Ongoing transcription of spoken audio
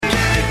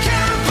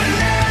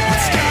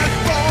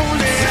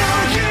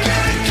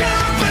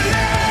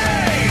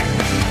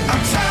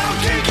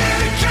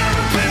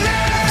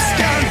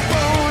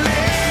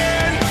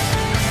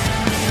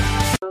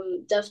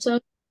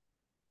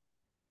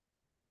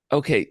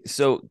Okay,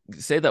 so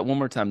say that one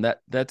more time.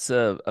 That's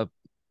a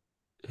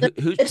It's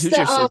who's the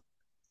your sister?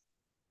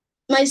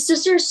 my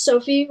sister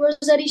Sophie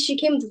Rosetti. She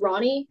came with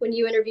Ronnie when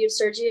you interviewed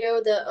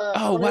Sergio, the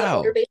Oh, one of the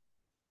older wow. bass.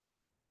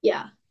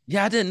 Yeah,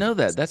 Yeah, I didn't know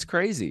that. That's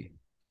crazy.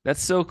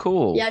 That's so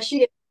cool.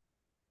 yeah.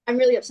 I'm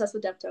really obsessed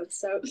with Deftones.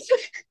 So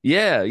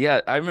Yeah,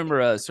 yeah. I remember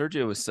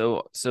Sergio was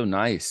so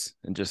nice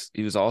and just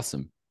he was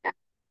awesome. yeah,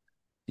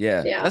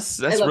 Yeah, yeah. I that's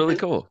love really him.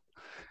 cool.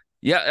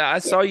 Yeah, I Yeah.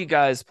 saw you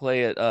guys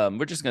play it.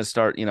 We're just gonna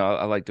start,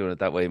 I like doing it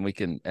that way and we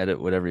can edit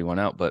whatever you want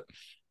out. But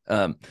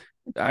um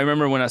I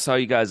remember when I saw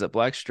you guys at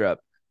Blackstrap,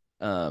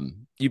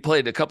 you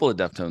played a couple of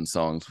Deftones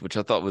songs, which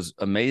I thought was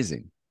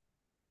amazing.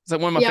 It's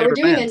like one of my Yeah, we're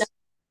favorite doing bands.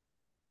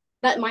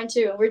 that mine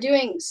too. We're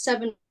doing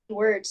Seven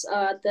Words,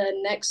 the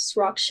next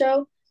rock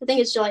show. I think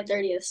it's July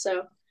 30th,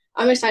 so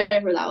I'm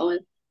excited for that one.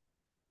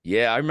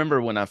 Yeah, I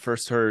remember when I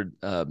first heard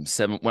when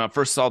I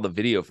first saw the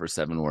video for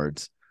Seven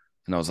Words,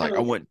 and I was like, I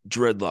Oh, want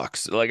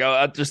dreadlocks. Like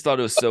I just thought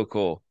it was so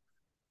cool.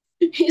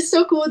 he's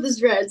so cool with his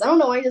dreads. I don't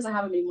know why he doesn't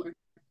have them anymore.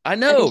 I I think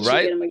know, he should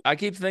right? get them again. I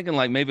keep thinking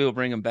like maybe we'll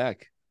bring him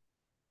back.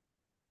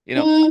 You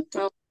know,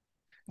 Oh,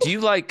 do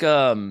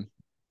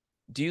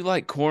you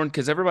like corn?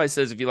 Because everybody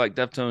says if you like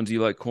Deftones,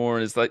 you like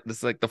corn. It's like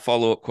this like the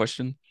follow-up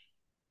question.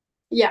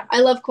 yeah, I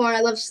love Korn. I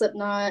love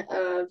Slipknot,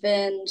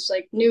 Venge,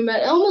 like new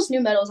metal. Almost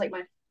new metal is like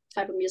my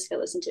type of music I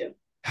listen to.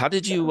 How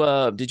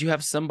So, did you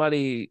have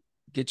somebody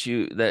get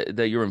you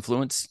that you're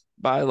influenced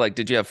by? Like,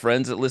 did you have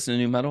friends that listen to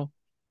new metal?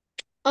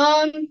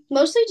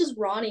 mostly just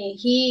Ronnie.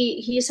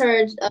 He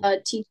started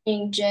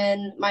teaching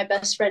Jen, my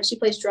best friend. She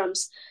plays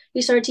drums.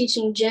 He started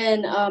teaching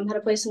Jen how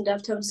to play some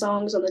Deftones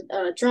songs on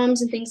the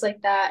drums and things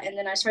like that. And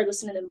then I started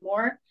listening to them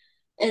more.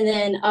 And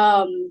then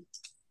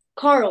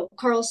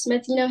Carl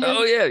Smith, you know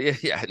Oh him? yeah, yeah,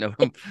 yeah. I know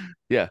him.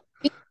 Yeah.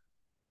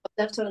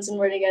 Deftones and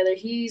we're together.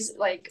 He's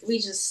like we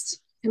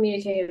just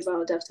communicate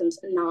about Deftones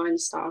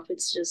nonstop.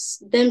 It's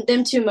just them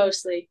two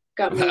mostly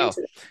got me Wow.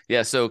 into them.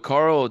 Yeah. So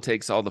Carl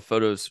takes all the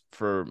photos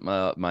for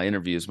my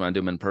interviews when I do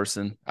them in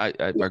person. Yeah,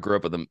 I grew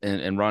up with them,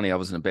 and Ronnie, I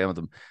was in a band with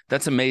them.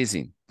 That's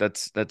amazing.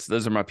 That's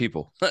those are my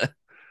people.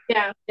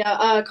 yeah.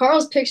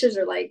 Carl's pictures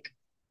are like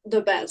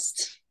the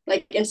best,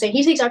 like insane.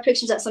 He takes our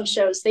pictures at some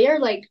shows.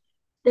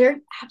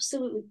 They're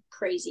absolutely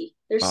crazy.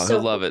 They're Oh, he'll so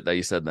love cool. it that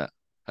you said that.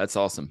 That's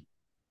awesome.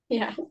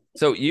 Yeah.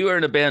 So you are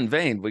in a band,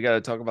 Vayne. We got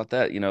to talk about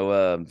that.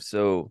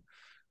 So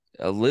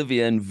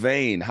Olivia and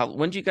Vayne.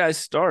 When did you guys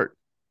start?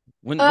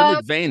 When Um.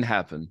 did Vayne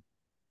happen?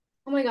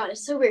 Oh my God,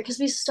 it's so weird because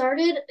we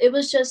started. It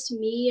was just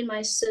me and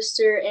my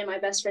sister and my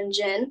best friend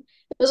Jen.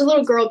 It was a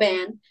little girl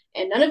band,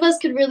 and none of us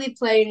could really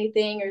play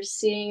anything or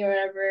sing or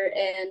whatever.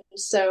 And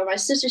so my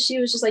sister, she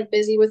was just like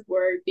busy with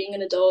work, being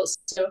an adult,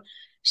 so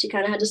she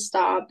kind of had to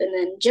stop. And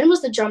then Jen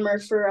was the drummer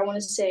for I want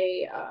to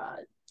say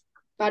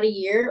about a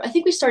year. I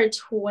think we started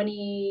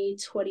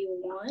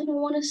 2021. I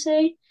want to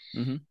say.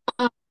 Hmm.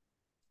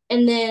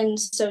 And then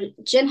so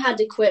Jen had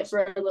to quit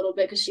for a little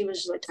bit because she was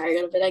just like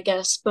tired of it, I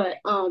guess. But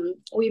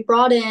we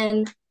brought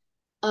in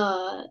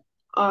uh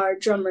our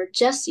drummer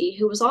Jesse,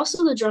 who was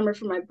also the drummer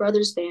for my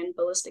brother's band,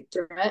 Ballistic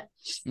Threat.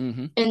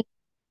 Hmm. And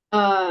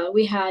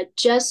we had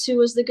Jess, who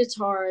was the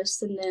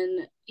guitarist, and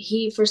then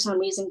he for some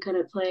reason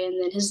couldn't play,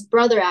 and then his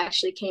brother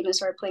actually came and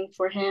started playing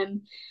for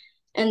him.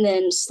 And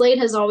then Slade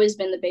has always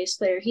been the bass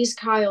player. He's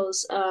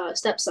Kyle's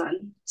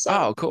stepson.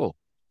 Oh, So cool.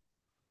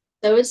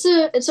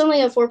 it's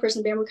only a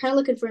four-person band. We're kind of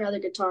looking for another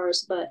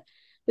guitarist, but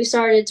we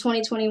started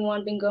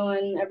 2021, been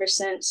going ever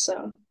since.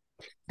 So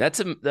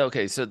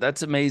Okay. So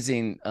that's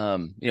amazing.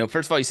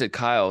 First of all, you said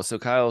Kyle. So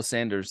Kyle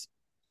Sanders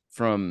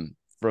from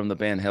the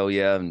band Hell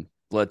Yeah and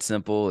Blood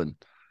Simple and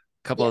a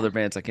couple yeah. other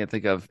bands I can't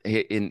think of.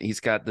 And he's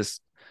got this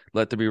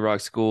Let There Be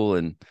Rock School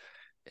and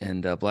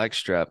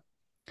Blackstrap.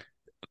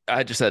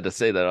 I just had to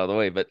say that all the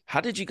way. But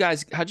how'd you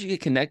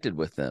get connected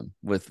with them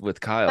with My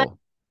Kyle?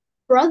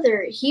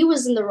 brother, he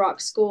was in the rock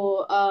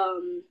school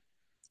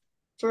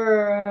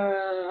for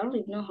I don't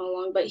even know how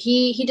long, but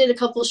he did a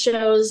couple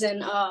shows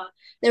and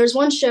there was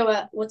one show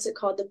at what's it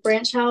called, the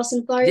Branch House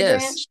in Flowery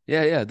Yes. Branch.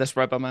 Yeah, yeah. That's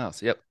right by my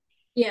house. Yep.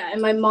 Yeah,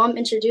 and my mom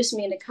introduced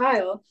me into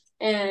Kyle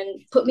and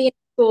put me in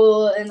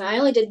school, and I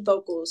only did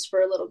vocals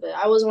for a little bit.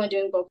 I was only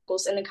doing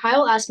vocals, and then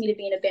Kyle asked me to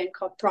be in a band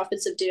called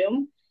Prophets of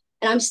Doom,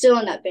 and I'm still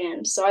in that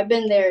band. So I've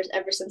been there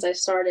ever since I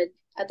started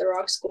at the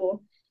rock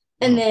school,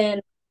 and Wow.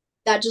 then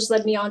that just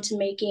led me on to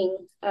making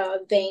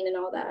Vayne and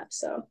all that.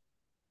 So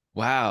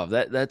Wow.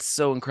 That's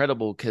so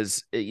incredible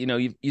because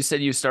you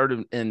said you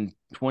started in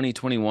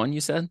 2021,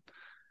 you said?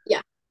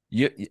 yeah.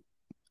 You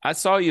I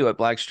saw you at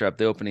Blackstrap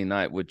the opening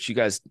night, which you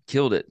guys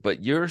killed it,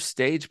 but your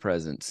stage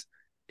presence,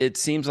 it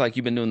seems like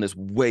you've been doing this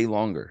way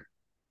longer.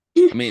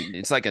 I mean,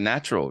 it's like a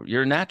natural.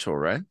 You're a natural,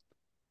 right?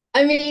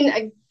 I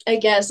mean, I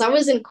guess I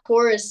was in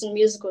chorus and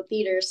musical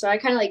theater, so I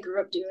kind of like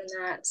grew up doing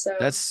that. So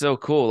That's so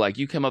cool. Like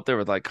you came up there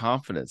with like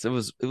confidence. It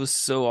was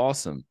so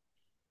awesome.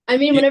 I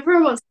mean, You whenever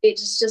I'm on stage,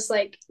 it's just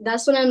like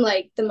that's when I'm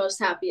like the most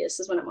happiest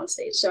is when I'm on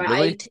stage. So I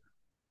really? take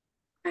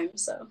time.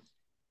 So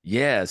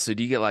Yeah. So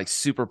do you get like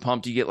super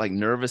pumped? Do you get like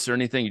nervous or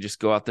anything? You just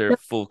go out there no,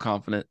 full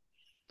confident.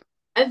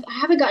 I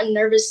haven't gotten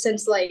nervous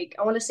since like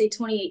I want to say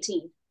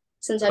 2018.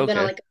 since I've been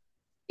on Okay. like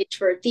a stage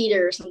for a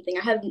theater or something.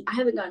 I haven't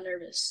gotten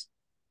nervous.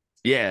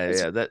 Yeah,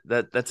 It's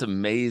yeah, that's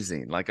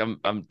amazing. Like I'm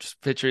just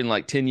picturing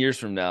like 10 years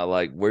from now,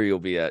 like where you'll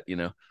be at, you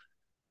know.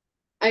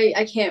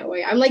 I can't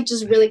wait. I'm like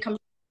just really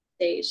comfortable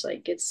on stage.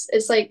 Like it's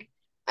like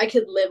I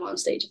could live on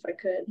stage if I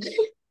could.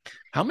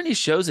 How many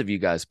shows have you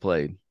guys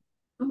played?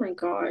 Oh my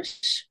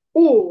gosh.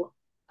 Ooh,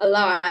 a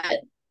lot.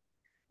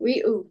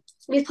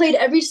 We played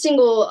every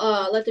single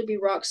Let There Be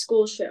Rock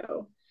school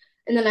show.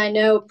 And then I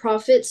know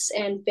Prophets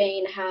and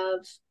Vayne have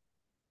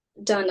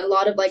done a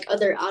lot of like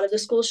other out of the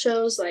school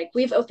shows. Like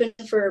we've opened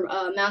for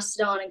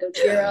Mastodon and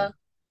Gojira,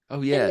 Oh,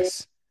 and then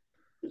yes.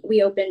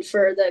 we opened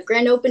for the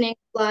grand opening,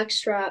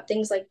 Blackstrap,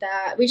 things like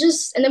that.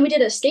 And then we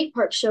did a skate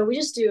park show. We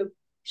just do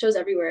shows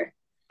everywhere.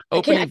 I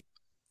can't. Opening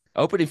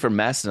opening for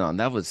Mastodon.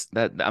 That was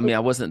that. I mean, I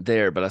wasn't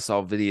there, but I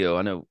saw video.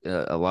 I know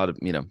a lot of,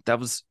 that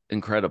was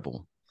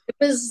incredible. It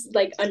was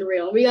like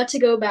unreal. We got to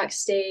go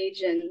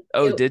backstage, and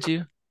Oh, did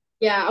you?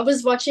 yeah, I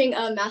was watching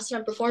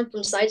Mastodon perform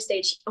from side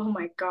stage. Oh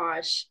my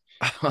gosh,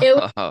 it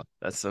was,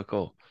 That's so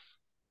cool.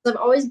 I've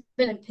always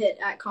been in pit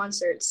at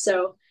concerts,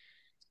 so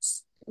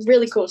it's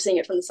really cool seeing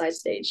it from the side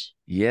stage.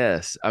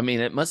 Yes. I mean,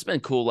 it must have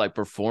been cool like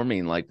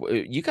performing like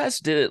you guys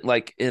did it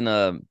like in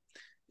a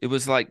it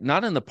was like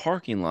not in the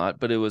parking lot,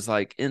 but it was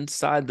like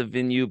inside the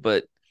venue,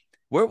 but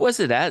where was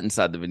it at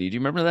inside the venue? Do you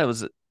remember that?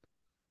 Was it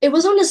It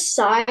was on the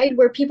side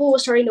where people were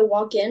starting to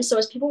walk in. So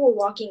as people were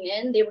walking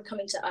in, they were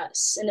coming to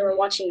us and they were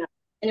watching us.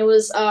 And it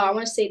was I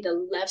want to say the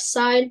left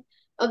side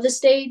of the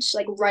stage,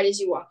 like right as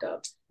you walk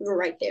up. We were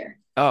right there.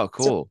 Oh,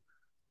 So cool.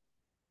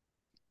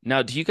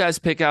 Now, do you guys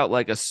pick out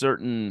like a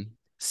certain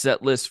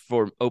set list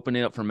for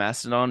opening up for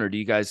Mastodon, or do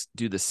you guys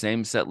do the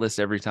same set list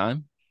every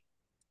time?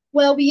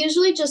 well, we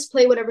usually just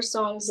play whatever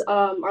songs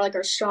are like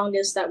our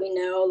strongest that we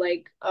know.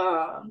 Like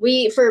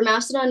we for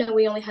Mastodon and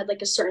we only had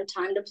like a certain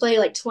time to play,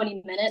 like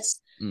 20 minutes.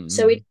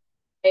 So Mm-hmm. we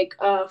like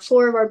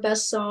four of our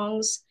best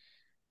songs,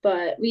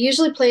 but we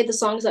usually play the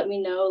songs that we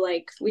know.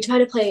 Like we try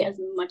to play as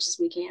much as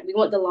we can. We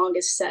want the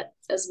longest set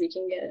as we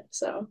can get.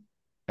 So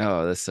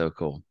Oh, that's so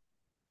cool.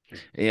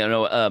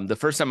 The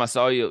first time I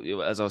saw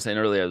you, as I was saying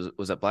earlier,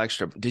 was at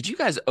Blackstrap. Did you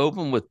guys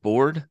open with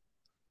Board?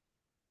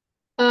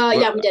 Or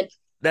yeah, we did.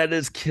 that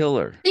is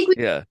killer. I think we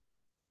Yeah,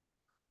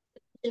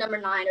 did number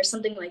 9 or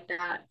something like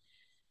that.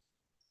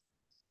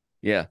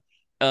 yeah.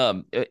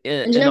 Engine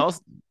And number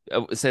also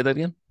say that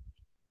again.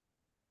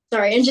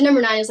 sorry, engine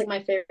number 9 is like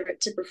my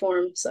favorite to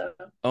perform. So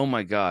Oh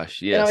my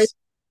gosh, it yes. always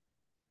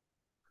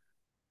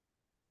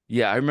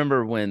Yeah, I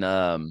remember when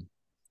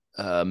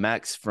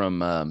Max from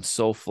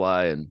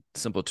Soulfly and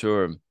Simple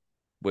Tour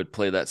would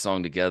play that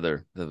song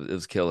together. It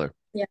was killer.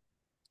 yeah.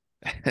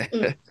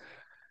 Mm.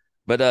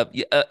 But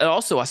yeah, and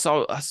also I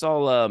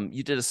saw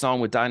you did a song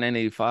with Die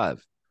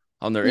 985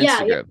 on their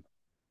Yeah, yeah. Instagram.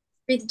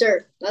 Breathe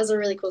Dirt. That's a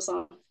really cool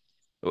song.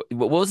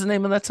 What was the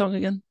name of that song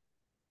again?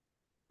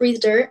 Breathe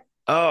Dirt.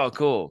 Oh,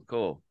 cool,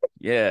 cool.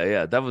 Yeah,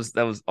 yeah. That was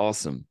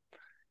awesome.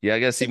 Yeah, I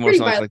gotta see It's more pretty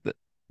songs violent. like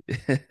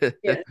that.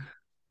 Yeah.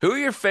 Who are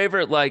your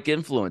favorite like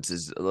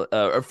influences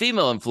or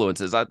female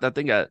influences? I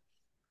think I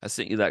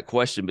sent you that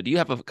question, but do you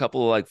have a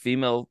couple of like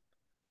female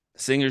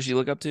singers you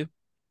look up to?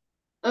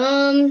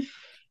 Um.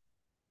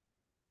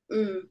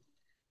 mm,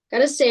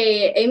 Gotta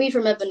say, Amy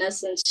from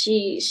Evanescence.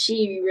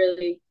 She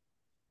really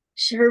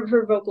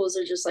her vocals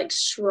are just like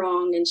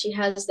strong, and she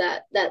has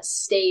that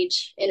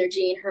stage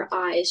energy in her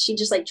eyes. She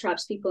just like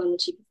traps people in when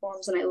she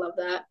performs, and I love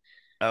that.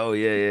 Oh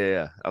yeah, yeah,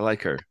 yeah. I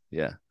like her.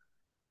 Yeah.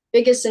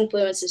 Biggest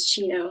influence is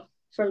Chino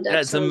from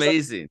That's Deftones. Like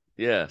amazing.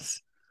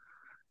 Yes.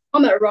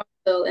 I'm at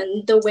Rockville,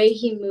 and the way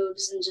he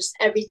moves and just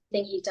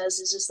everything he does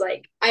is just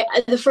like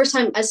the first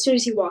time as soon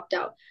as he walked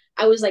out,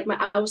 I was like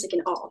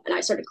in awe, and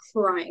I started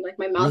crying. Like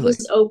my mouth Really?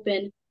 was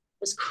open, I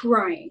was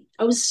crying.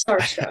 I was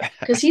starstruck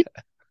because he's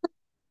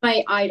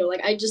my idol.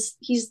 Like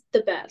he's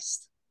the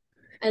best.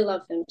 I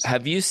love him.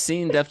 Have you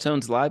seen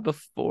Deftones live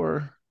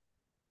before?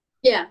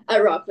 Yeah, at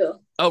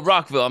Rockville. Oh,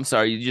 Rockville. I'm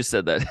sorry, you just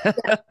said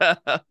Yeah,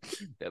 that.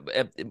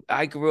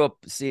 I grew up.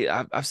 See,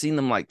 I've seen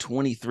them like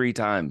 23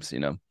 times.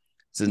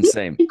 It's me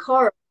insane. and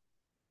Carl are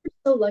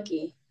so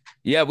lucky.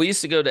 Yeah, we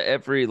used to go to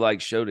every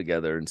like show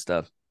together and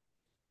stuff.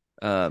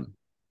 Um,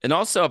 and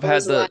also I've It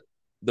was had a lot.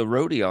 the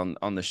roadie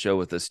on the show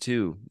with us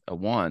too.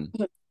 Juan.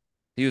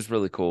 He was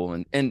really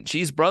cool, and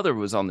G's brother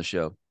was on the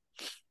show.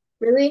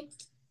 Really?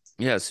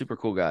 Yeah, super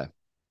cool guy.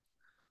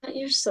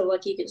 You're so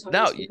lucky you get to talk to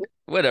Now, these people.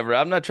 whatever.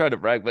 I'm not trying to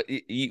brag, but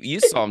you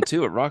saw him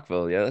too at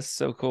Rockville. Yeah, that's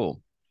so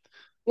cool.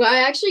 Well,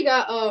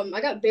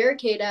 I got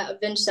Barricade at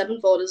Avenged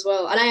Sevenfold as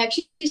well, and I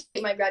actually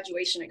take my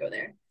graduation to go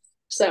there.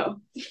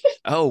 So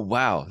Oh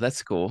wow,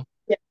 that's cool.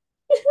 yeah,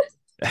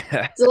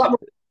 it's a lot more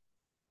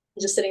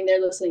than just sitting there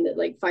listening to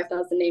like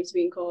 5,000 names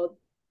being called.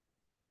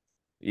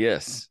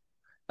 Yes.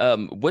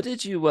 What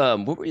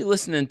were you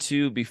listening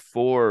to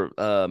before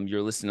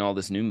you're listening to all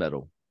this new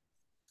metal?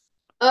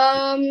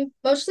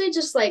 Mostly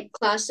just like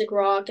classic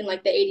rock and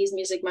like the 80s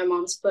music my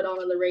mom's put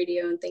on the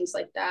radio and things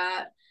like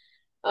that.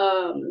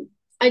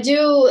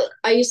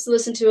 I used to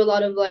listen to a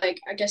lot of like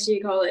I guess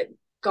you call it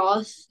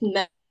goth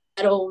metal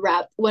metal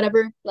rap,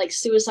 whatever, like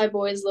Suicide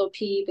Boys, Lil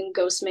Peep, and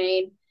Ghost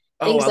Main,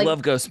 Oh, things I like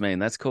love Ghostman.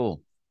 That's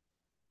cool.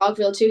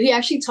 Rockville too. He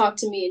actually talked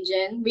to me and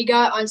Jen. We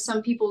got on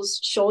some people's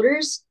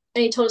shoulders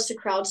and he told us to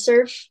crowd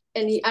surf.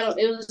 And I don't,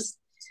 it was,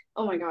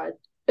 oh my God,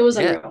 it was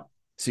Yeah. unreal.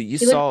 So He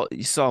lived,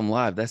 you saw him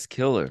live. That's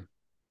killer.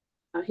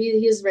 he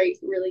is very,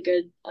 really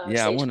good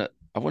Yeah, stage.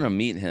 I wanna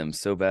meet him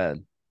so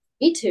bad.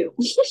 Me too.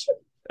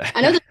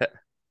 I know that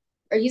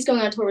or he's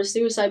going on tour with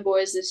Suicide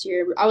Boys this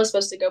year. I was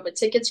supposed to go, but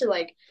tickets are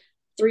like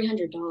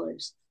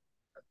 $300.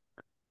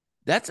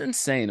 That's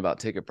insane about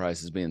ticket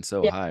prices being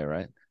so Yeah. high,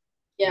 right? I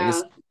Yeah.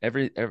 guess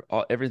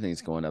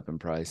everything's going up in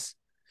price.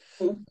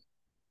 Mhm.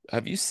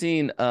 Have you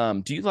seen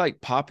do you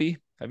like Poppy?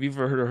 Have you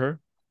ever heard of her?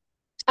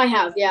 I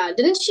have, yeah.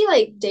 Didn't she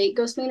like date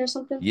Ghostman or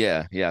something?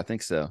 Yeah, yeah, I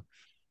think so.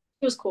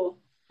 It was cool.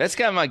 That's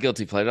kind of my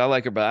guilty pleasure. I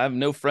like her, but I have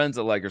no friends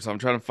that like her, so I'm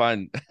trying to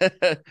find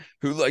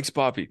who likes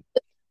Poppy.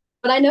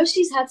 But I know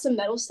she's had some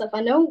metal stuff.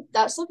 I know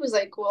that stuff was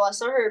like cool. I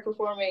saw her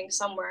performing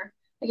somewhere.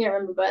 I can't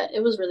remember, but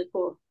it was really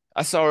cool.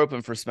 I saw her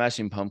open for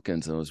Smashing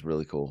Pumpkins and it was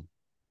really cool.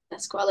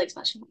 That's cool. I like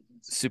Smashing Pumpkins.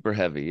 Super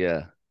heavy,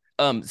 yeah.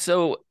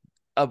 So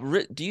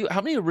do you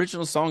how many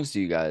original songs do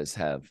you guys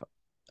have?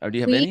 Or do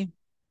you have We any?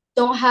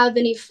 don't have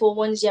any full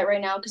ones yet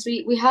right now because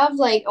we have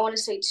like I want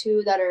to say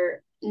two that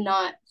are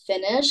not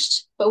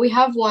finished, but we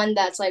have one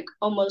that's like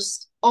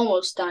almost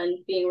done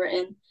being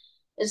written.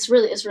 It's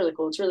really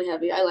cool. It's really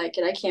heavy. I like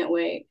it. I can't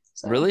wait.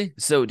 So Really?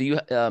 So do you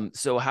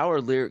so how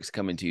are lyrics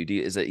coming to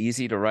you? Is it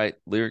easy to write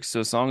lyrics to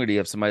a song or do you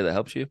have somebody that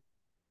helps you?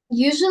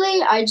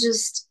 usually I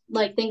just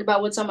like think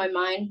about what's on my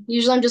mind.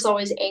 Usually I'm just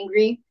always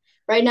angry.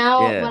 Right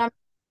now, Yeah. when I'm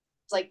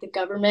like the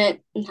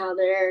government and how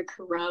they're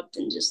corrupt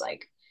and just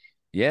like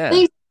Yeah.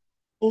 things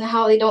and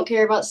how they don't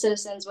care about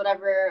citizens,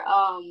 whatever.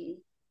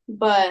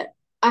 But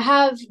I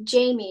have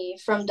Jamie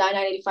from Die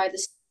 985,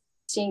 the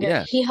singer.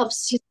 Yeah. He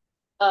helps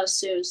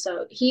soon,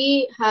 so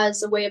he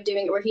has a way of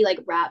doing it where he like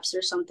raps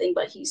or something,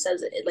 but he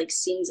says it like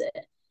sings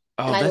it,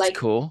 Oh, and I that's like.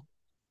 cool.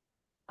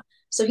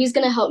 So he's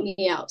gonna help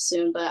me out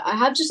soon. But I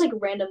have just like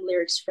random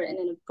lyrics written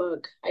in a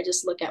book. I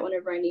just look at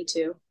whenever I need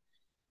to.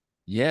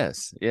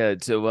 Yes. Yeah.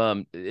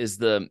 So is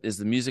the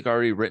music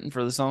already written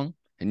for the song?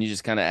 And you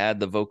just kind of add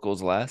the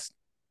vocals last?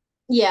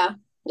 Yeah,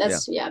 Yeah.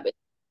 that's yeah. But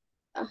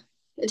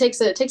it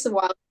takes a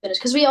while to finish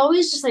because we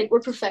always just like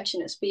we're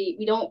perfectionists.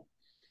 We don't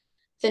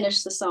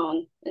finish the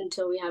song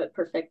until we have it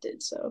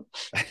perfected. So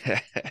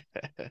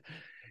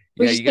we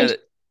Yeah, just you got change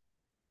it.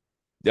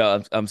 Yeah,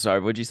 I'm sorry.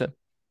 What'd you say?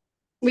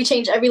 we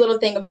change every little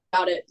thing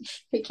about it.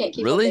 We can't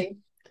keep one Really? thing.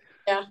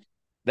 Yeah.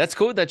 That's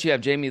cool that you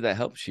have Jamie that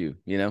helps you.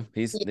 You know,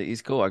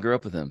 he's cool. I grew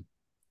up with him.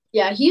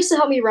 Yeah, he used to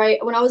help me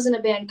write when I was in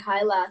a band,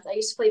 Kylath. I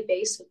used to play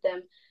bass with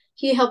them.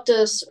 He helped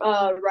us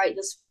write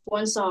this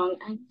one song.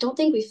 I don't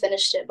think we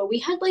finished it, but we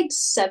had like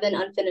seven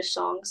unfinished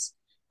songs,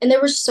 and they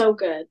were so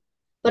good.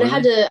 But I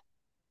had Really? to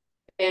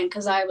band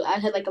because I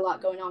had like a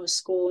lot going on with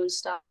school and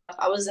stuff.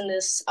 I was in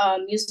this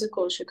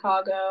musical in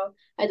Chicago.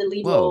 I had the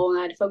lead Whoa. role, and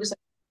I had to focus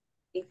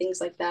on things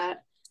like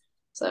that.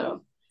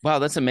 So Wow,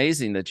 that's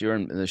amazing that you're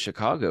in the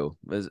Chicago.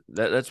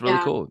 That's really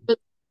yeah, cool.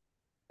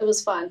 it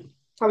was fun.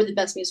 Probably the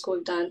best musical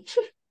we've done.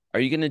 Are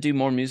you going to do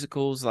more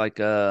musicals? Like,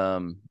 I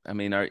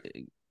mean, I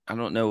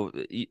don't know.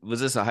 Was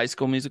this a high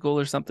school musical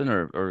or something?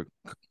 Or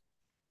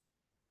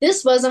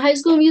This was a high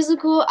school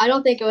musical. I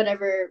don't think I would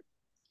ever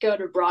go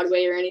to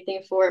Broadway or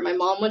anything for it. My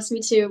mom wants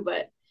me to,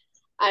 but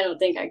I don't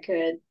think I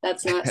could.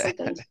 That's not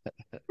something.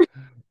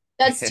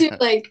 That's too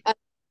like I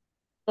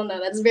don't know.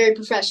 That's very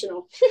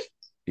professional.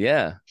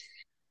 yeah,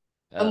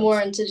 I'm um,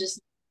 more into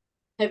just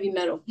heavy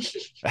metal.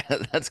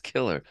 that's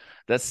killer.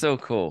 That's so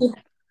cool.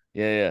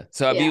 Yeah, yeah.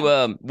 So have you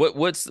Yeah.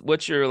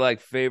 what's your like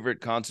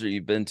favorite concert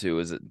you've been to?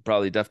 Is it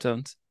probably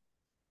Deftones?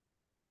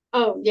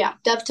 Oh yeah,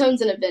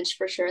 Deftones and Avenged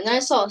for sure. And then I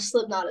saw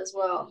Slipknot as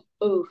well.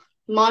 Ooh,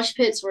 mosh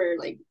pits were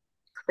like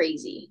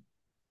crazy.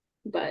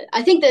 But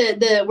I think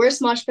the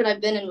worst mosh pit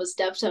I've been in was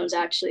Deftones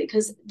actually,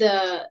 because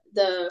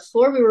the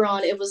floor we were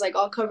on it was like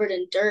all covered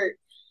in dirt,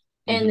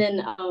 and Hmm.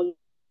 then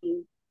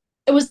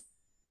it was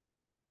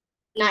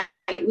night.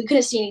 We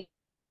couldn't see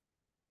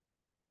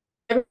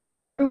any.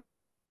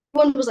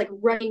 Everyone was like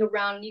running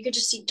around. You could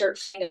just see dirt.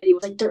 It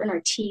was like dirt in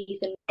our teeth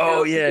and Oh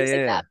mouth and yeah, things like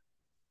yeah, that.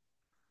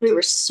 We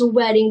were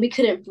sweating. We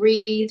couldn't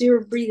breathe. We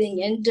were breathing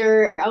in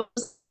dirt. I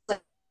was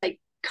like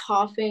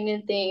coughing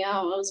and thing. I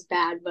don't know. It was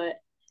bad,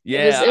 but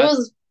yeah. it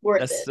was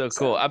worth That's it. so cool.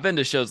 So I've been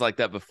to shows like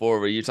that before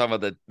where you're talking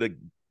about the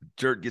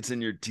dirt gets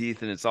in your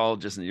teeth and it's all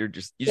just you yeah,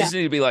 just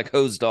need to be like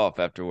hosed off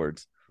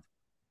afterwards.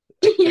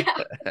 yeah.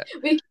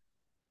 We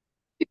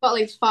bought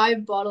like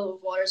 5 bottles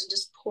of waters and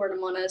just poured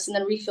them on us, and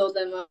then refilled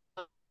them up.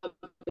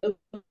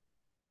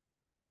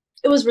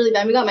 It was really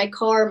bad. We got my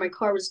car. My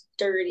car was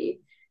dirty.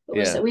 It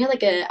was. Yeah. We had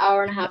like an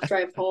hour and a half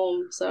drive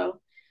home. So,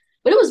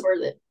 but it was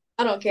worth it.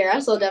 I don't care. I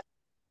still definitely.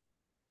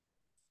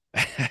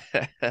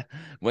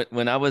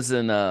 When I was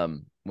in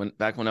when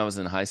I was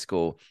in high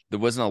school, there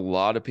wasn't a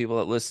lot of people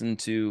that listened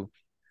to,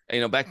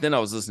 back then I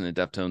was listening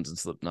to Deftones and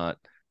Slipknot,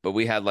 but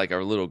we had like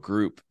our little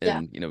group, Yeah.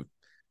 and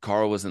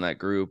Carl was in that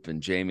group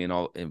and Jamie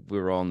and we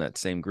were all in that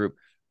same group.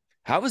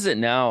 How is it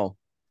now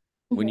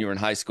when Mhm. you were in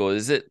high school?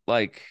 Is it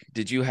like,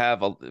 did you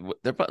have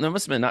there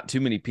must have been not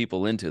too many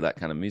people into that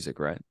kind of music,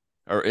 right?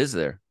 Or is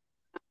there?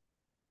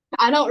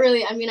 I don't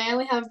really, I mean, I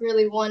only have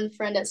really one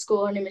friend at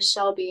school. Her name is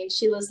Shelby, and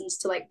she listens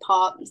to like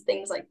pop and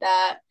things like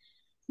that.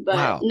 But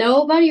Wow.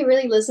 nobody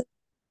really listens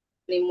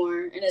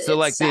anymore, and So it's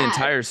like the sad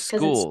entire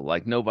because it's, school,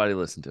 like nobody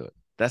listened to it.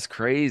 That's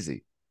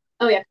crazy.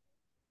 oh yeah,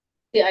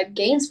 yeah,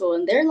 Gainesville,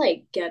 and they're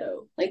like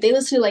ghetto. Like they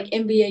listen to like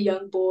NBA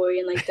Young Boy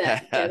and like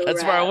that ghetto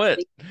That's where I rap.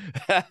 went.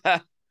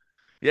 Like,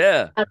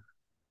 Yeah. it's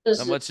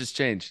Not just, much has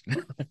changed.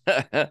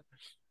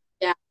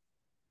 yeah,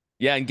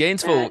 Yeah, in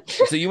Gainesville. bad.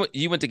 So you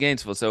went to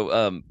Gainesville.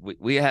 So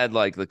we had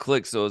like the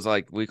cliques. So it was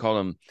like we call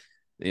them,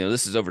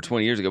 this is over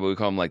 20 years ago, but we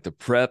call them like the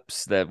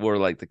preps that wore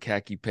like the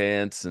khaki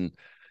pants, and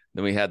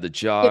then we had the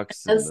Yeah,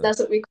 jocks and that's the that's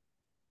what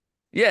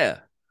yeah.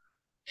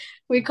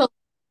 we call.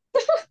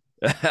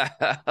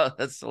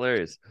 That's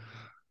hilarious.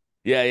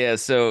 Yeah, yeah.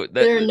 So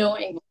They're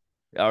annoying.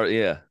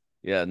 yeah,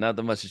 yeah. Not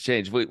that much has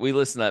changed. We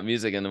listened to that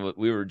music and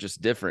we were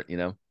just different.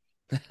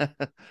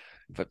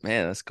 But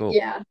man, that's cool.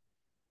 Yeah,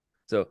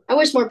 So I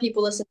wish more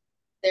people listened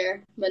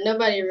there, but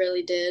nobody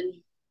really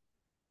did.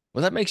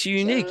 well, that makes you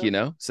unique.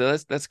 So So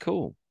that's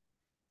cool.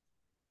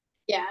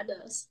 yeah, it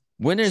does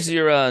When for is sure.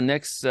 your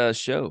next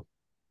show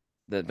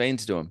that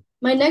Vayne's doing?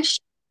 My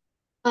next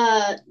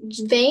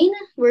Vayne,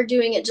 we're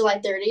doing it July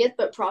 30th,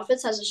 but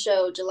Prophets has a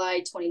show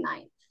July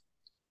 29th.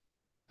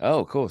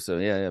 Oh, cool. So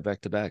yeah, yeah,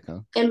 back to back,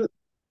 huh? And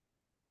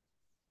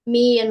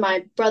me and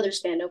my brother's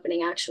band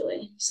opening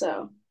actually.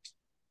 So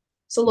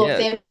it's a little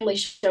Yeah. family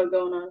show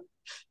going on.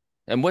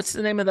 And what's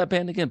the name of that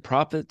band again?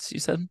 Prophets, you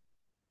said?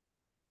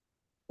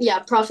 Yeah,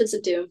 Prophets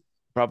of Doom.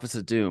 Prophets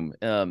of Doom.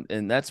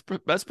 And that's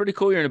pretty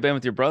cool. You're in a band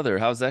with your brother.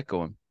 How's that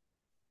going?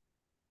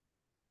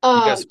 You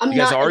guys I'm you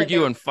guys not in a argue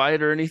band and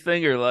fight or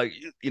anything, or like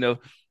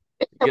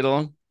get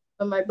along?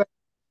 with my brother.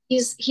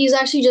 He's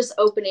actually just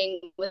opening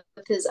with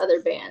his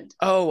other band.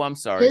 Oh, I'm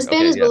sorry. His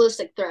band Okay, is yeah.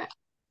 Ballistic Threat.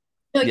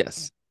 No,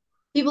 Yes.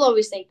 people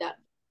always think that.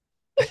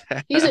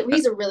 He's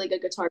a really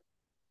good guitar.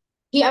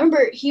 I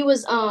remember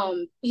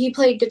he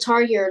played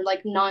Guitar Hero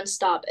like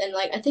nonstop, and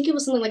like I think it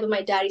was something like what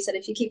my daddy said,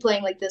 if you keep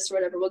playing like this or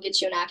whatever, we'll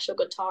get you an actual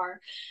guitar.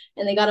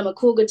 And they got him a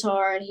cool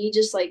guitar, and he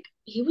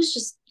was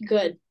just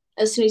good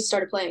as soon as he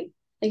started playing.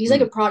 Like he's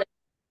like Hmm. a product.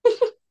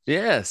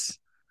 Yes.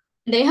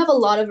 They have a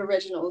lot of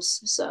originals,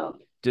 so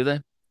Do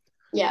they?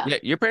 yeah. Yeah,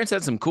 your parents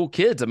had some cool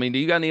kids. I mean, do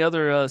you got any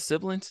other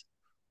siblings?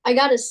 I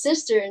got a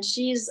sister, and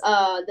she's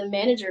the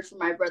manager for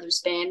my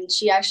brother's band. And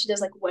she actually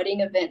does like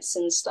wedding events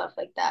and stuff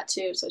like that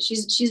too. So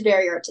she's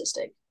very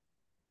artistic.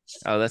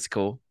 Oh, that's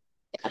cool.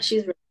 Yeah,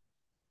 she's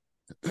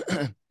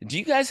Do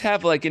you guys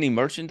have like any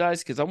merchandise?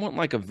 Because I want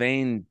like a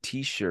Vane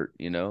t-shirt,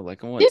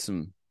 like I yeah. want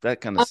some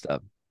that kind of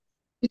stuff.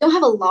 We don't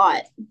have a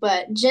lot,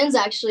 but Jen's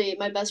actually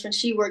my best friend.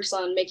 She works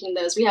on making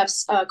those. We have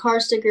car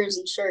stickers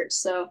and shirts,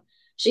 so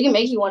she can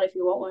make you one if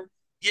you want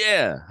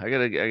Yeah, I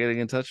gotta get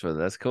in touch with it.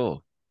 That's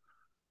cool.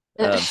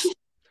 one.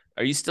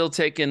 Are you still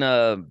taking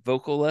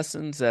vocal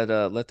lessons at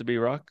Let There Be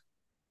Rock?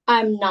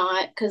 I'm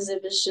not because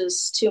it was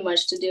just too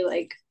much to do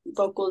like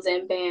vocals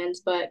and bands.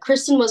 But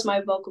Kristen was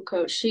my vocal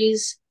coach.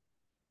 She's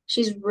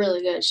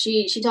really good.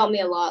 She taught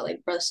me a lot,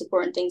 like breath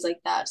support and things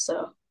like that.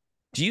 So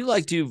Do you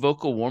like do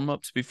vocal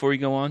warm-ups before you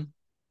go on?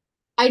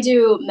 I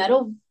do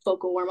metal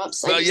vocal warm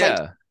ups. I Well, just like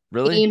yeah.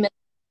 Really? scream.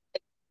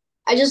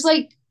 I just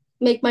like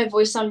make my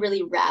voice sound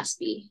really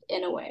raspy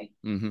in a way,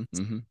 Mm-hmm.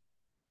 Mm-hmm.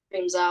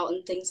 screams out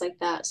and things like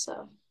that.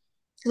 So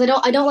because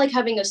I don't like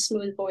having a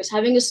smooth voice.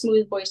 Having a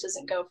smooth voice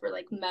doesn't go for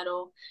like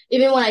metal.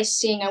 Even when I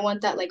sing, I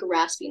want that like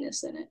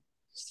raspiness in it.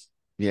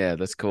 Yeah,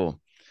 that's cool.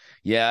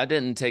 Yeah, I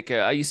didn't take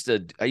care. I used to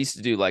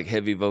do like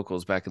heavy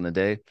vocals back in the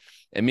day.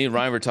 And me and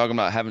Ryan were talking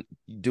about having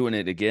doing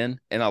it again,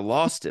 and I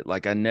lost it.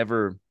 Like I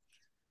never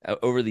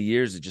over the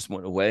years it just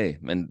went away.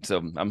 And so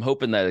I'm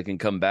hoping that it can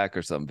come back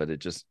or something, but it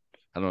just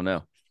I don't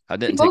know. I Take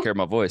didn't take vocal, care of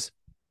my voice.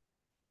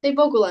 take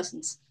vocal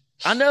lessons.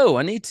 I know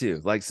I need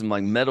to like some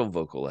like metal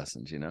vocal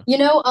lessons.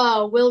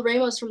 Will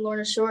Ramos from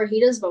Lorna Shore, he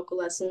does vocal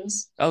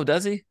lessons. Oh,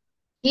 does he?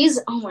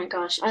 Oh my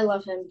gosh, I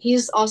love him.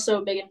 He's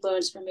also a big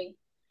influence for me.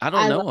 I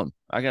don't I love know him.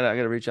 I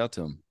gotta reach out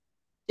to him.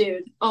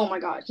 dude. Oh my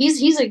God.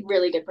 He's a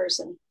really good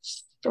person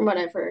from what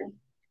I've heard.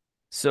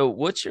 So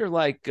what's your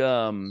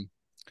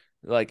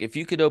like if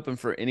you could open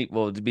for any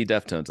well to be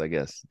Deftones, I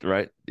guess,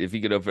 right? If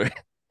you could open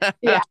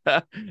Yeah.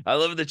 I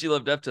love that you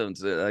love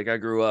Deftones. Like I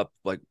grew up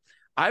like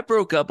I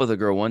broke up with a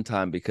girl one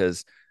time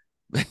because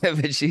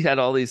she had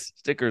all these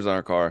stickers on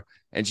her car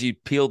and she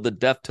peeled the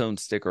Deftones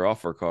sticker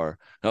off her car.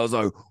 And I was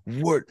like,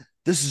 what?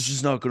 This is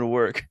just not gonna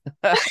work.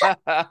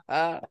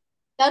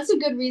 That's a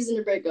good reason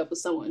to break up with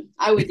someone.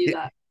 I would do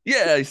that.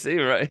 Yeah, I see,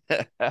 right?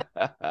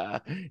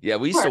 Yeah,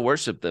 we used to Sure.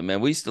 worship them,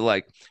 man. We used to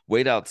like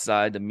wait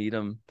outside to meet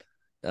them.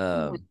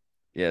 Oh my,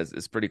 Yeah,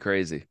 it's pretty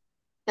crazy.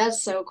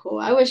 that's so cool.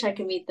 I wish I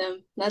could meet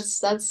them.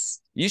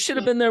 That's You should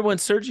have been there when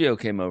Sergio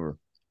came over.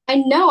 I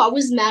know. I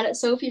was mad at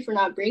Sophie for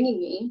not bringing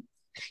me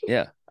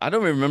Yeah, I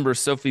don't remember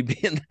Sophie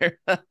being there.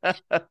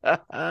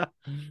 back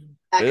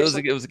It or was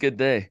something. it was a good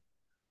day.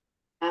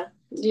 Like that.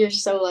 You're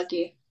so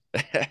lucky.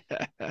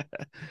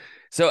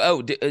 So,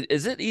 oh,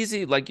 is it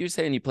easy? Like you're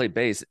saying, you play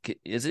bass.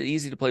 Is it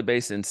easy to play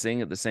bass and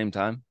sing at the same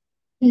time?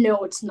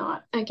 No, it's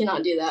not. I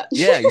cannot do that.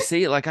 Yeah, you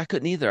see, like I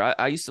couldn't either.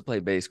 I used to play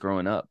bass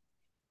growing up,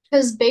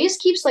 Because bass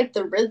keeps like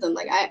the rhythm.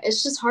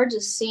 It's just hard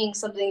to sing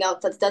something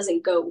else that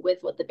doesn't go with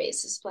what the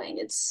bass is playing.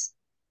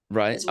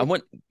 right? It's I weird.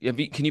 want.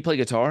 Can you play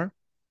guitar?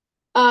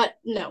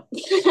 No.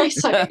 I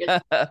suck at guitar.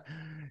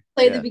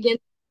 Play the Yeah, beginning,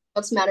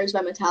 What's Matters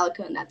by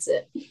Metallica, and that's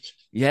it.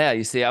 yeah.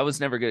 You see, I was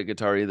never good at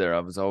guitar either. I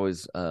was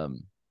always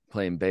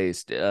playing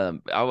bass. I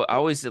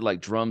always did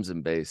like drums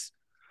and bass.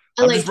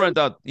 I I'm like just running drums.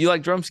 out. You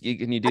like drums?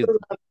 Can you I do?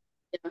 love,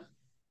 yeah.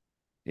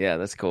 Yeah,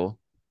 that's cool.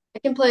 I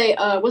can play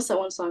what's that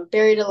one song?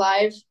 Buried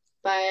Alive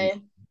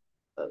by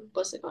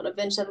what's it called?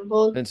 Avenged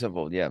Sevenfold.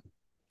 Invincible, yeah.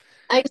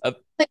 I can Uh,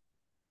 play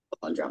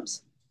on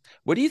drums.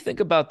 what do you think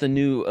about the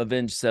new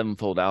Avenged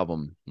Sevenfold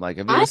album? Like,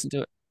 have you I listened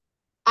to it?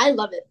 I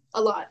love it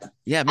a lot.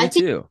 Yeah, I me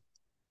think too.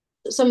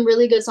 some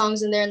really good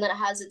songs in there, and then it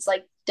has its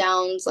like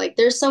downs. Like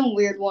there's some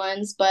weird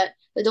ones, but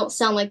they don't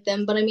sound like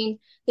them. But I mean,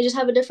 they just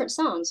have a different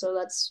sound, so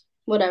that's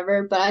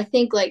whatever. But I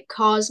think like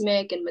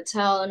Cosmic and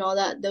Mattel and all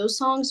that, those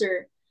songs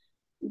are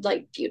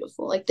like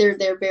beautiful. Like they're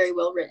very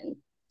well written.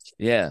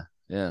 Yeah,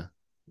 yeah.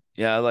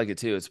 Yeah, I like it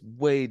too. It's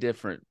way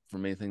different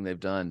from anything they've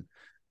done.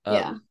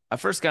 Yeah, I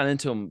first got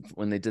into them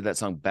when they did that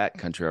song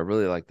 "Backcountry." I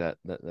really like that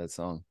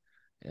song,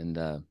 and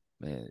man,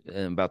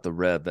 and about the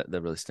rev that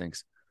really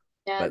stinks.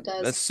 yeah, But it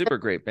does. that's super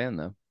great band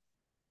though.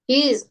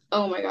 He's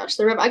oh my gosh,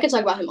 the rap. I could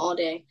talk about him all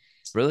day.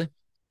 Really?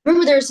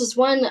 Remember, there's this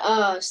one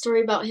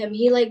story about him.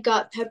 He like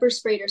got pepper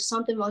sprayed or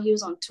something while he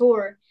was on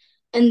tour,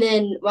 and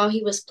then while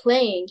he was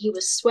playing, he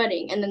was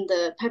sweating, and then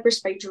the pepper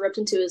spray dripped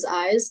into his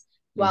eyes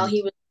while Hmm.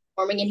 he was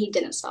performing, and he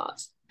didn't stop.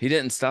 He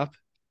didn't stop.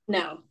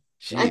 No,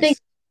 I think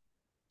Jeez.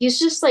 he's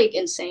just like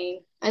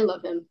insane. I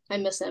love him. I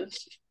miss him.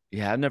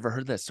 Yeah, I've never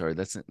heard that story.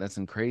 That's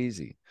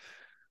crazy.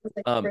 It's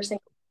like the Um, first thing.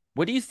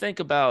 what do you think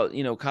about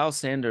Kyle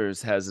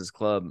Sanders has his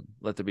club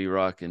Let There Be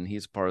Rock, and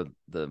he's part of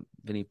the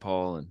Vinnie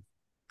Paul and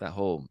that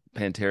whole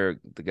Pantera,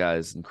 the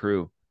guys and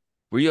crew.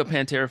 Were you a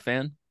Pantera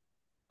fan?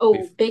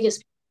 Oh,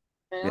 biggest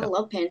fan. I Yeah.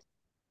 love Pan.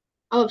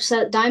 I'm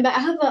upset. Dimebag. I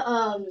have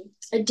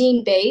a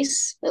Dean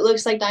bass that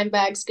looks like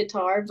Dimebag's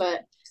guitar,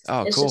 but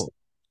Oh, it's just cool.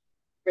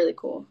 really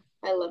cool.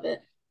 I love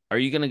it. Are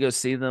you gonna go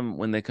see them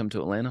when they come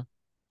to Atlanta?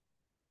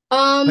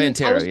 Um,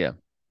 I Pantera, was yeah.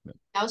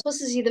 I was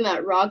supposed to see them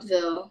at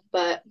Rockville,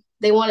 but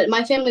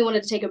my family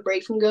wanted to take a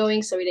break from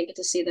going, so we didn't get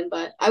to see them.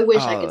 But I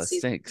wish I Oh, could that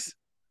see. stinks.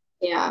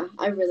 Yeah,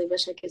 I really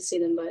wish I could see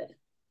them, but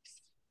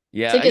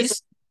Yeah, I tickets.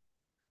 used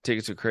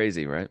tickets are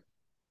crazy, right?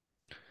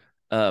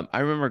 I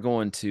remember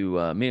going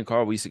to me and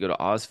Carl. We used to go to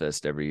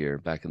Ozfest every year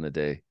back in the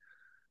day.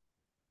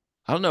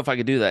 I don't know if I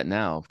could do that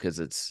now because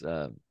it's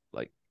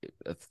like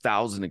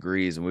 1,000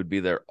 degrees and we'd be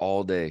there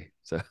all day.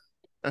 So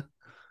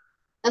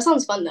That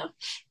sounds fun though.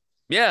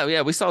 yeah,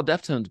 yeah, we saw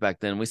Deftones back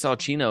then. We saw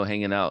Chino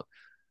hanging out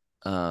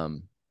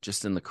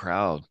just in the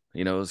crowd.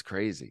 It was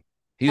crazy.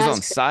 He was That's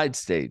on crazy. side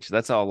stage.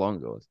 That's how long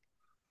ago it was.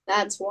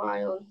 That's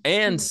wild.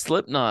 And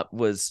Slipknot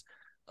was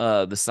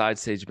the side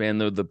stage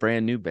band. They're the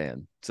brand new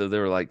band. So they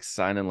were like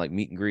signing like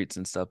meet and greets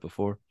and stuff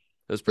before.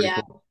 It was pretty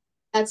Yeah, cool.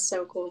 that's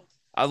so cool.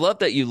 I love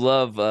that you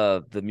love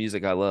the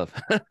music I love.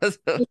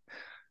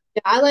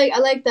 Yeah, I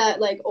like that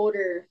like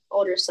older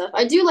stuff.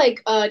 I do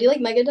like do you like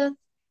Megadeth?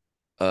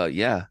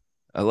 Yeah.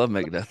 I love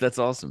Megadeth. That's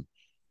awesome.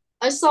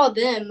 I saw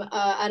them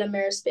at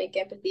Amerisbank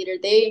Amphitheater.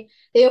 They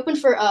opened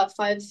for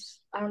five.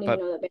 I don't even Five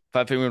know that band.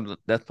 Five Finger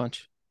Death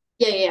Punch.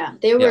 Yeah, yeah, yeah.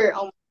 They Yeah. were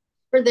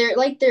for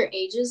their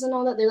ages and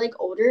all that. They're like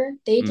older.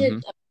 They Hmm.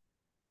 did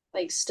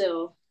like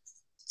still.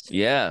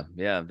 Yeah,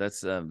 yeah.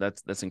 That's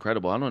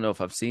incredible. I don't know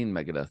if I've seen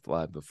Megadeth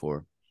live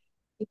before.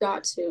 You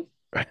got to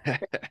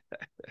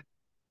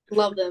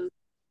love them.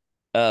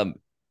 um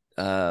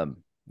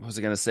what was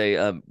I gonna say?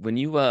 When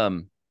you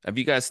have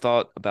you guys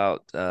thought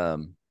about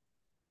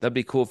that'd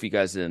be cool if you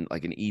guys did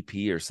like an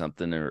EP or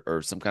something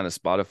or some kind of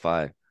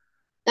Spotify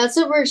That's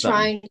what we're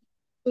something. trying.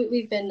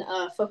 We've been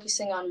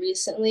focusing on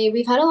recently.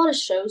 We've had a lot of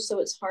shows, so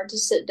it's hard to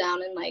sit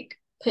down and like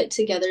put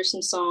together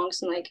some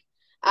songs and like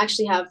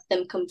actually have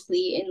them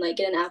complete and like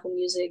get an Apple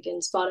Music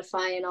and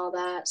Spotify and all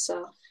that.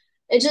 So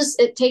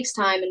it takes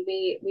time, and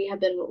we have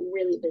been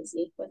really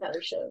busy with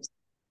other shows.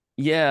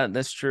 Yeah,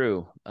 that's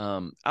true.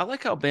 I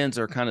like how bands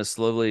are kind of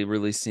slowly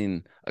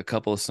releasing a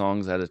couple of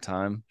songs at a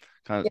time.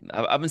 Kind Yeah,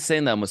 of, I've been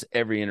saying that almost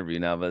every interview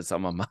now, but it's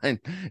on my mind.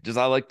 Just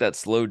I like that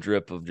slow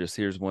drip of just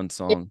here's one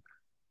yeah. song.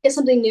 Get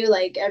something new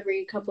like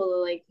every couple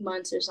of like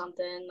months or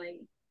something.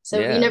 Like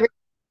so you Yeah. never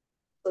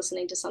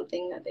listening to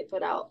something that they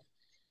put out.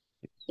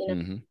 You know.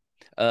 Hmm.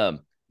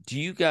 Um, do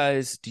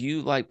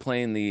you like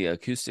playing the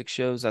acoustic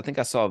shows? I think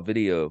I saw a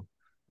video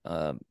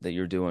that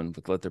you're doing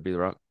with Let There Be the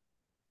Rock.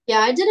 Yeah,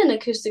 I did an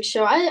acoustic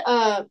show.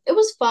 I it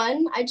was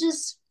fun. I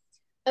just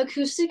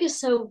acoustic is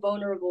so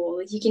vulnerable.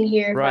 Like you can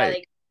hear if I Right.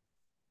 like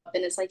up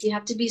and it's like you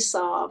have to be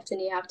soft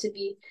and you have to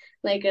be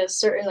like a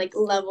certain like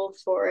level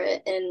for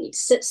it and you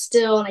sit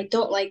still and I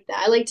don't like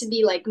that. I like to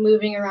be like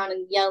moving around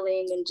and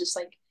yelling and just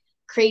like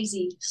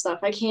crazy stuff.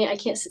 I can't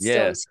sit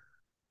still Yeah. and see.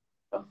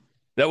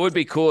 That would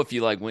be cool if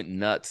you like went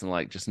nuts and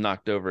like just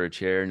knocked over a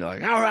chair and you're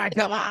like, all right,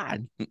 come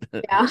on.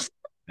 Yeah.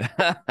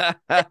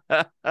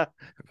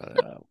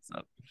 What's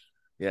up?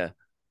 Yeah.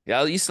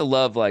 Yeah. I used to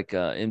love like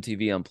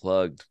MTV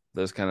Unplugged.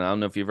 Those kind of, I don't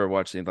know if you've ever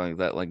watched anything like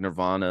that, like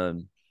Nirvana.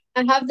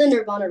 I have the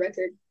Nirvana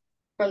record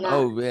from that.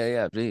 Oh, yeah,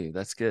 yeah. Gee,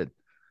 that's good.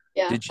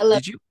 Yeah, Did you I love.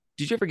 did you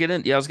did you ever get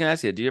in? Yeah, I was gonna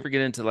ask you, did you ever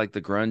get into like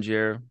the grunge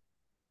era?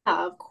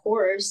 Of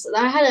course.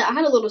 I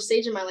had a little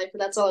stage in my life, but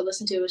that's all I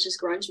listened to was just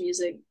grunge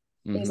music.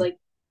 Things Mm-hmm. like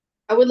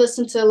I would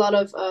listen to a lot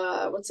of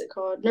what's it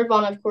called?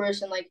 Nirvana, of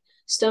course, and like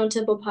Stone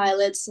Temple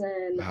Pilots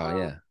and Oh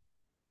yeah.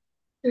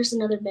 there's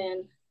another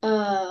band.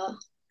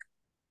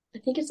 I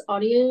think it's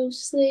Audio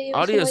Slave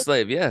or Audio something like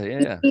Slave, yeah, yeah,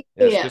 yeah. that.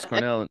 Yeah, it's Chris Yeah.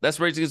 Cornell. That's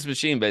Rage Against the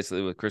Machine,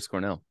 basically, with Chris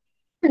Cornell.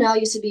 Cornell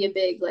used to be a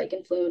big like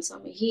influence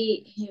on me.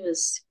 He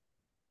was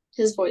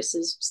his voice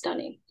is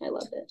stunning. I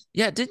love it.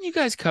 Yeah, didn't you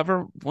guys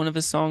cover one of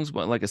his songs,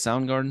 what, like a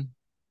Soundgarden?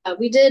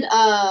 We did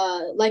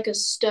like a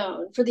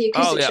stone for the Oh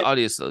acoustic yeah, show.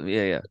 Audio Slave.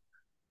 Yeah, yeah.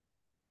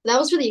 That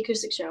was for the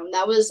acoustic show.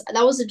 That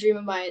was a dream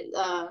of mine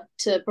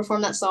to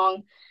perform that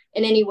song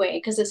in any way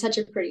because it's such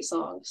a pretty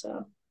song.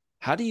 So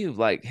How do you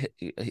like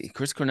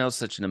Chris Cornell's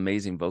such an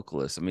amazing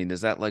vocalist? I mean,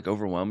 is that like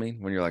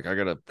overwhelming when you're like, I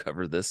gotta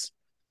cover this?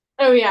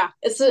 oh yeah,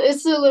 it's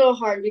a little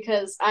hard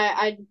because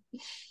I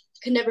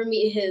could never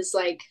meet his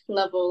like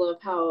level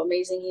of how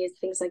amazing he is,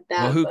 things like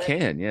Well, that. who But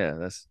can? Yeah,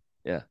 that's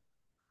yeah.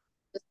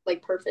 it's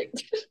like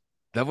perfect.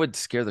 That would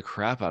scare the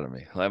crap out of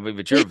me. Like,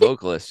 but you're a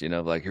vocalist,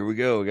 like here we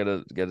go. We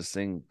gotta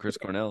sing Chris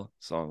Cornell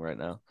song right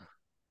now.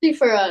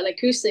 For an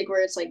acoustic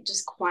where it's like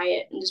just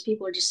quiet and just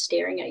people are just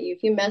staring at you.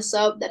 If you mess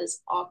up, that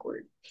is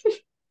awkward.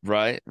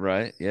 Right,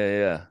 right. Yeah, yeah.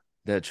 Yeah.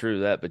 That true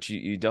that, but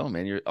you don't,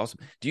 man. You're awesome.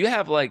 Do you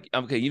have like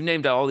okay, you've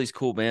named all these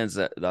cool bands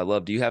that I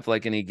love. Do you have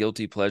like any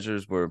guilty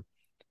pleasures where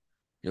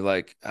you're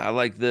like, I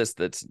like this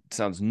that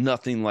sounds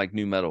nothing like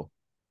new metal?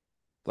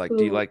 Like,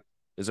 do you Ooh, like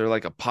is there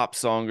like a pop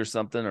song or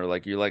something, or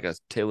like you're like a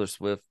Taylor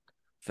Swift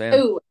fan?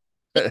 oh,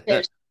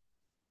 Taylor Swift.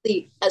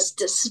 I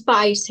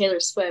despise Taylor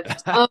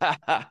Swift.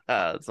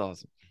 That's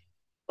awesome.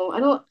 I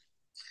don't.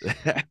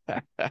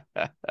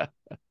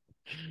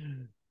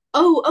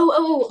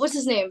 Oh, what's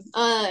his name?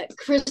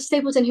 Chris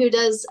Stapleton, who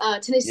does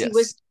Tennessee Yes.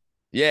 Whiskey.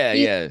 Yeah,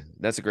 He, yeah.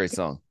 That's a great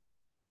song.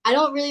 I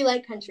don't really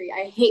like country.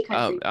 I hate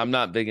country. I'm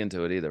not big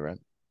into it either, right?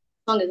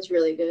 The song is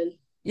really good.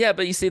 Yeah,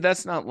 but you see,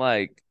 that's not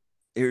like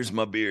here's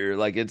my beer.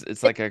 Like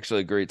it's like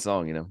actually a great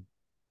song.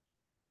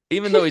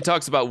 Even though he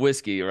talks about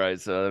whiskey, right?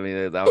 So I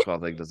mean, the alcohol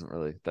thing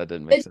that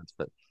didn't make It sense,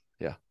 but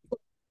yeah,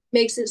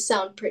 makes it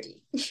sound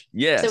pretty, so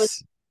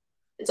yes,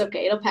 it's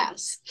okay. It'll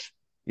pass.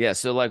 yeah.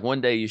 So like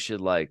one day you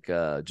should like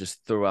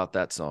just throw out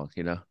that song,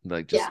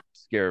 like Yeah. just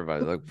scare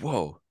everybody, like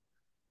whoa,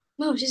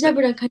 No, she's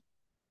never done country.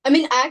 I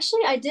mean,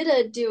 actually, I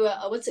did do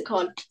a what's it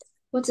called?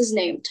 What's his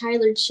name?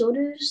 Tyler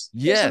Childers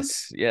or something.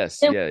 yes, yes,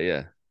 Yeah, yeah,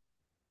 yeah.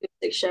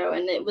 music show,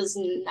 and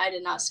I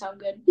did not sound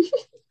good.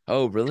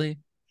 Oh, really?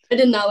 I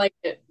did not like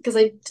it because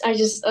I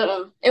just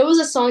it was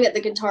a song that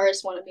the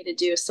guitarist wanted me to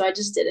do, so I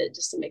just did it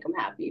just to make him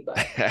happy,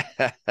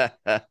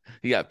 but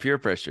You got peer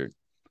pressured.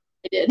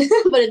 I did,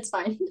 but it's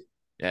fine.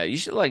 Yeah, you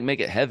should like make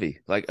it heavy.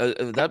 Like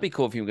that'd be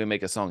cool if you could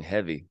make a song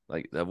heavy.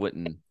 Like that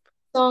wouldn't.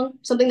 Song,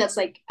 something that's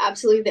like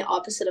absolutely the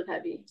opposite of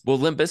heavy. Well,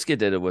 Limp Bizkit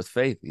did it with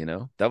Faith.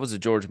 That was a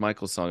George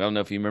Michael song. I don't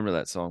know if you remember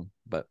that song,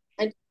 but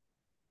I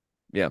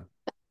yeah,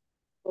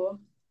 cool.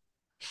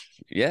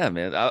 yeah,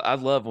 man. I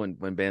love when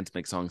bands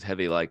make songs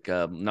heavy. Like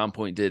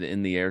Nonpoint did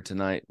 "In the Air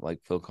Tonight," like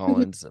Phil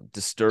Collins.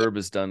 Disturb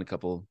has done a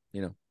couple.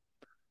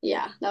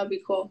 Yeah, that would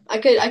be cool. I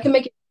could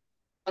make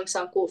it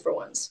sound cool for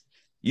once.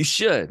 You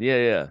should. Yeah,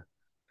 yeah.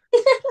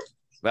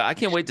 But I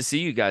can't wait to see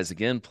you guys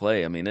again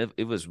play. I mean,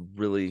 it was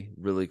really,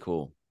 really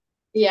cool.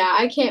 Yeah,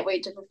 I can't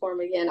wait to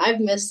perform again.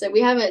 I've missed it.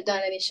 We haven't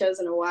done any shows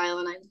in a while,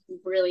 and I'm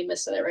really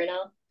missing it right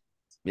now.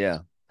 Yeah.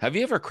 Have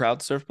you ever crowd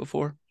surfed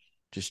before?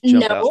 Just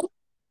jump out. No,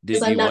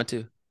 because Do I'm you not want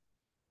to?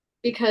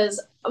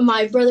 because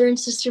my brother and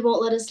sister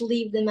won't let us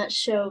leave them at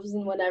shows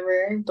and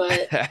whatever.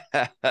 But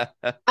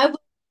I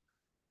will.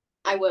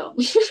 I will.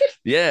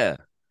 Yeah.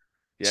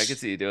 Yeah, I can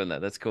see you doing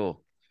that. That's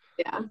cool.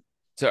 Yeah,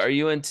 So are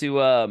you into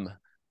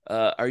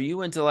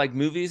like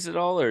movies at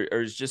all or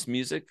is just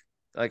music?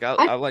 Like I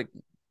I like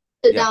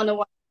sit yeah. down to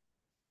watch.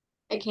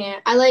 I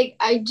can't.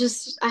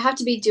 I have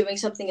to be doing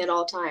something at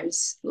all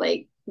times,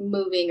 like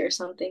moving or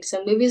something.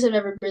 So movies have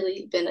never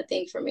really been a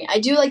thing for me. I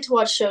do like to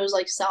watch shows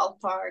like South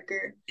Park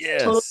or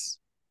Total Yes.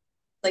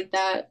 like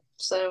that.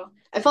 So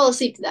I fall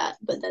asleep to that,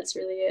 but that's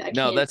really it. I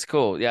No, can't. that's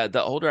cool. Yeah,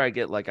 the older I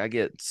get, like I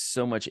get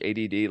so much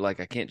ADD, like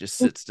I can't just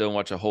sit still and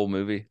watch a whole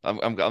movie.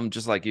 I'm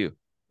just like you,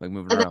 like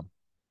moving That around.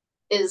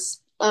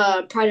 is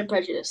Pride and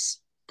Prejudice.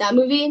 That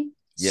movie,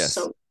 Yes.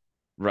 so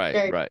Right,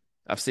 very. right.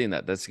 I've seen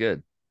that. That's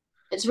good.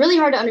 It's really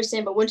hard to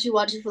understand, but once you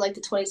watch it for like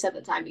the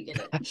 27th time, you get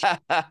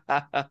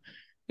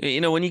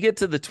it. When you get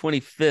to the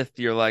 25th,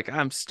 you're like,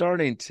 I'm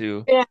starting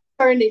to Yeah,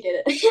 starting to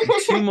get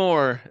two it.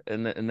 more,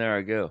 and there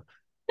I go.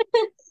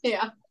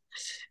 Yeah.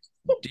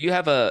 Do you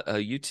have a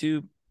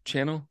YouTube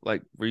channel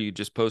like where you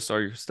just post all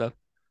your stuff?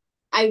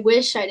 I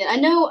wish I did. I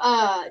know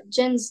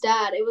Jen's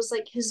dad, it was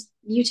like his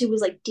YouTube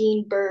was like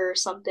Dean Burr or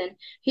something.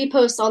 He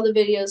posts all the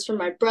videos from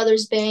my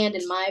brother's band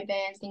and my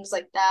band, things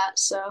like that.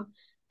 So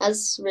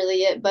that's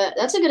really it. But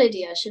that's a good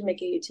idea. I should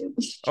make a YouTube.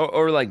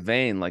 Or like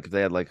Vayne, like if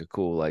they had like a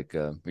cool like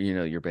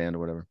your band or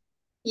whatever.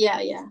 Yeah,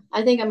 yeah.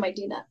 I think I might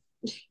do that.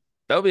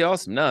 That would be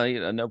awesome.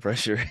 No, no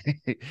pressure.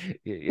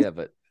 Yeah,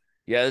 but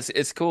yeah,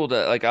 it's cool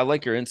to like. I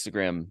like your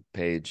Instagram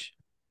page.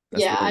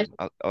 That's Yeah, really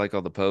I like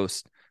all the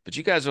posts. But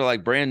you guys are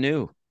like brand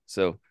new,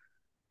 so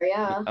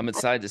yeah. I'm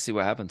excited to see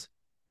what happens.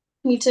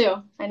 Me too.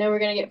 I know we're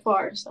gonna get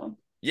far, so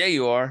Yeah,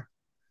 you are.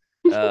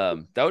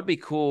 That would be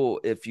cool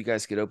if you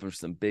guys could open for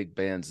some big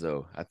bands,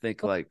 though. I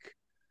think like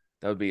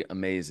that would be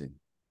amazing.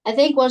 I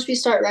think once we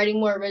start writing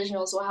more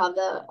originals, we'll have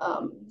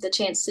the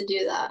chance to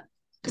do that.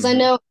 Because I Hmm.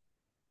 know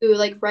who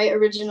like write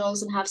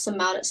originals and have some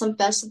out at some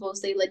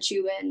festivals, they let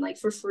you in like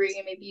for free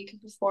and maybe you can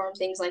perform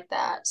things like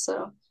that.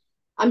 So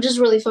I'm just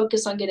really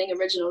focused on getting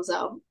originals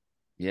out.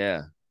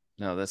 Yeah,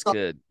 no, that's So,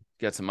 good.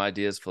 Got some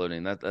ideas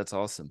floating. That's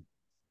awesome.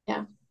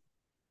 yeah.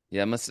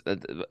 Yeah, must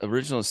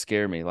originals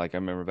scare me. Like I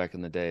remember back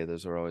in the day,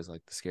 those were always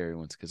like the scary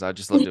ones because I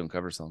just love doing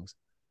cover songs.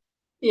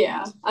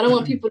 Yeah. I don't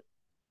want people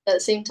at the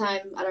same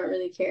time, I don't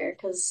really care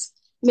because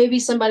maybe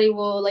somebody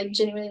will like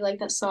genuinely like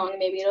that song and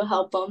maybe it'll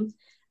help them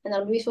and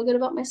that'll make me feel good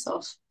about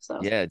myself. So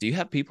Yeah. Do you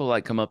have people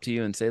like come up to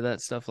you and say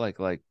that stuff? Like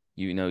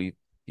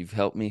you've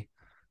helped me.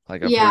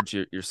 Like I've yeah, heard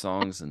your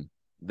songs and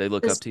they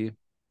look up this to you.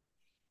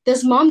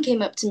 this mom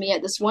came up to me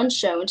at this one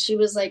show and she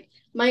was like,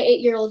 my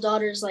 8-year-old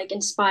daughter's like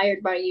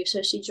inspired by you,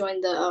 so she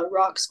joined the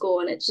rock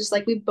school, and it's just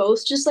like we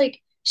both just like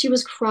she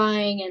was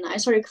crying and I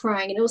started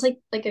crying, and it was like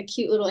a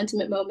cute little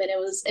intimate moment.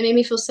 It made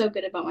me feel so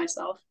good about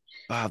myself.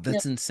 Wow, You know,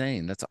 that's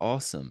insane. That's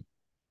awesome.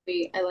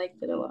 I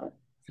liked it a lot.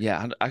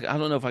 Yeah, I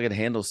don't know if I could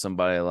handle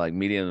somebody like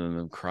meeting them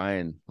and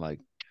crying. Like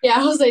Yeah,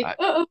 I was like, I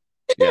oh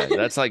yeah,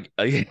 that's like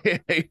like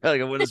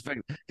I wouldn't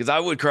expect because I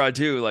would cry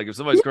too. Like if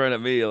somebody's crying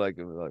at me, like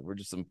we're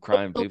just some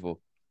crying people.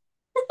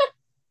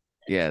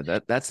 Yeah,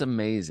 that's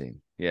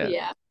amazing. Yeah,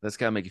 yeah, that's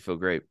gotta make you feel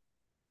great.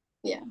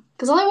 yeah,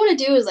 because all I want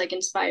to do is like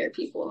inspire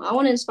people. I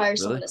want to inspire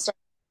someone Really? to start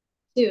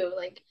too,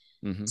 like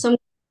Hmm. someone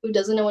who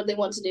doesn't know what they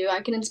want to do.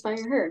 I can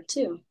inspire her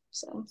too.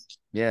 So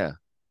Yeah.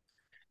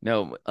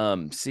 No,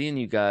 seeing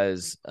you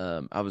guys,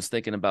 I was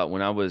thinking about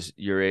when I was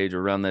your age,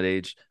 around that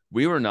age,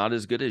 we were not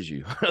as good as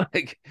you.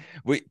 Like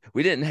we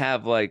didn't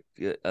have like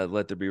a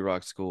Let There Be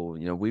Rock School.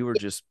 We were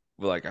just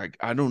like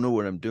I don't know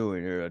what I'm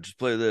doing here. I just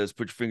play this,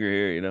 put your finger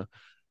here.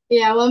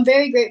 yeah, well, I'm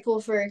very grateful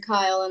for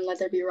Kyle and Let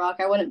There Be Rock.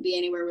 I wouldn't be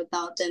anywhere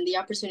without them. The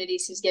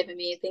opportunities he's given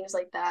me, things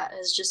like that,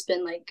 has just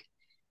been like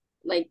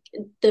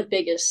the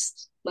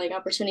biggest like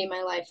opportunity in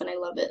my life, and I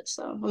love it.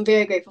 So I'm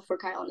very grateful for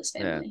Kyle and his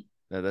Yeah. family.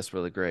 No, that's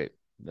really great.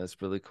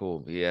 That's really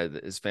cool. Yeah,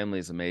 his family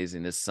is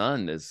amazing. His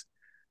son is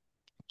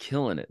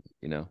killing it.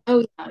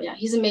 Oh yeah, yeah,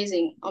 he's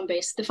amazing on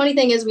bass. The funny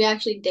thing is, we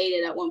actually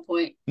dated at one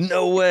point.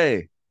 No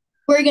way.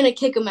 We're gonna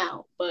kick him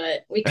out,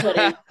 but we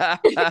couldn't.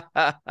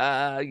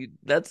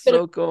 That's Could've-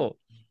 so cool.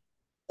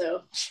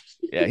 So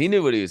Yeah, he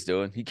knew what he was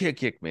doing. He can't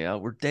kick me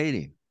out. We're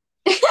dating.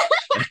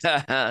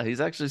 He's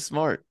actually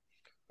smart.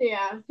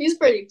 yeah, he's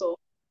pretty cool.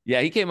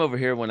 Yeah, he came over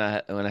here when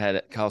I had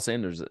a Kyle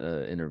Sanders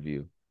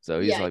interview. So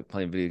he's Yeah, like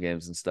playing video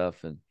games and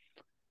stuff, and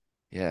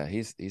yeah,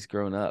 he's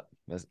grown up.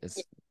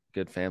 It's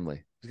good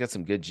family. He's got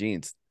some good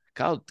genes.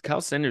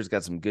 Kyle Sanders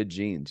got some good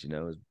genes. His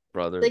they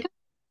brother. got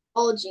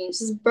all genes.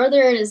 His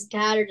brother and his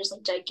dad are just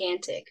like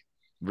gigantic.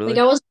 Like Really?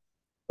 I was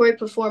before he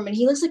performed, and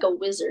he looks like a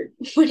wizard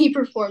when he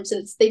performs,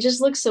 and they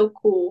just look so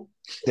cool.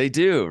 They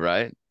do,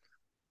 right?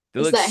 They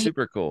Is look that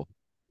super cool.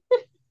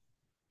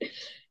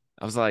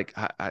 I was like,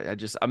 I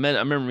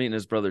remember meeting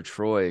his brother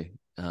Troy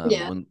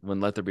yeah, when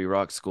Let There Be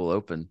Rock School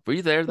opened. Were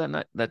you there that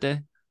night that day?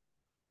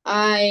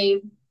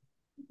 I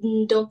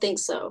don't think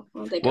so. I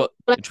don't think I, Well,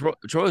 but Troy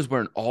was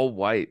wearing all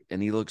white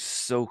and he looked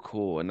so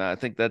cool. And I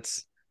think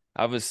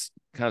I was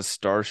kind of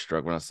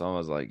starstruck when I saw him. I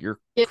was like, you're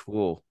yeah,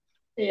 cool.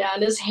 yeah,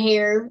 and his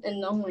hair,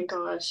 and oh my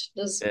gosh,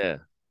 this Yeah.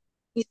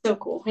 he's so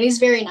cool, and he's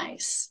very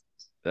nice.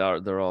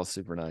 They're all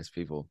super nice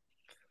people.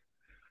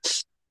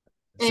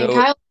 And So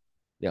Kyle's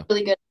yeah.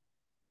 really good.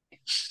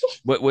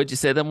 What'd you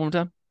say that one more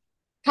time?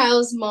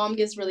 Kyle's mom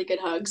gives really good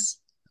hugs.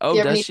 If Oh, you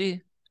ever does meet,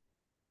 she?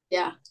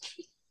 yeah,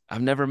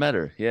 I've never met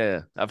her.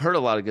 Yeah. I've heard a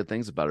lot of good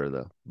things about her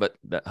though. But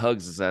that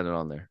hugs is added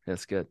on there.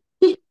 That's good.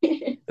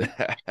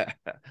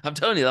 I'm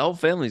telling you, the whole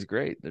family's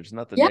great. There's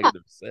nothing yeah,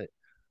 negative to say.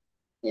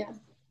 yeah.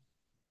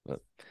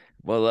 But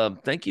well,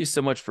 thank you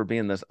so much for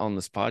being this on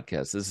this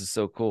podcast. This is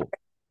so cool.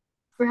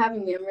 For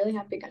having me, I'm really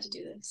happy I got to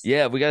do this.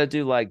 Yeah, we got to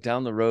do like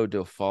down the road to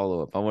a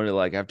follow up. I want to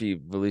like after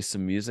you release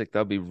some music,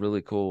 that'd be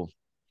really cool.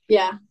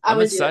 Yeah, I I'm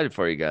would do that. excited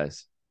for you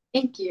guys.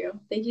 Thank you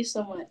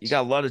so You much.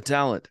 got a lot of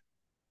talent.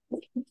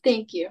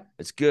 Thank you,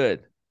 It's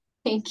good.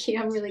 thank you.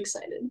 I'm really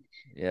excited.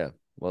 Yeah.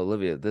 Well,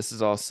 Olivia, this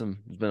is awesome.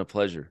 It's been a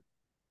pleasure.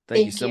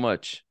 Thank you Thank so you.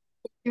 much.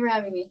 Thank you for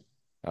having me.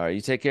 All right,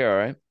 you take care. All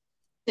right.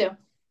 Too.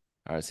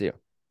 All right. See you.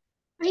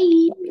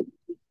 Bye.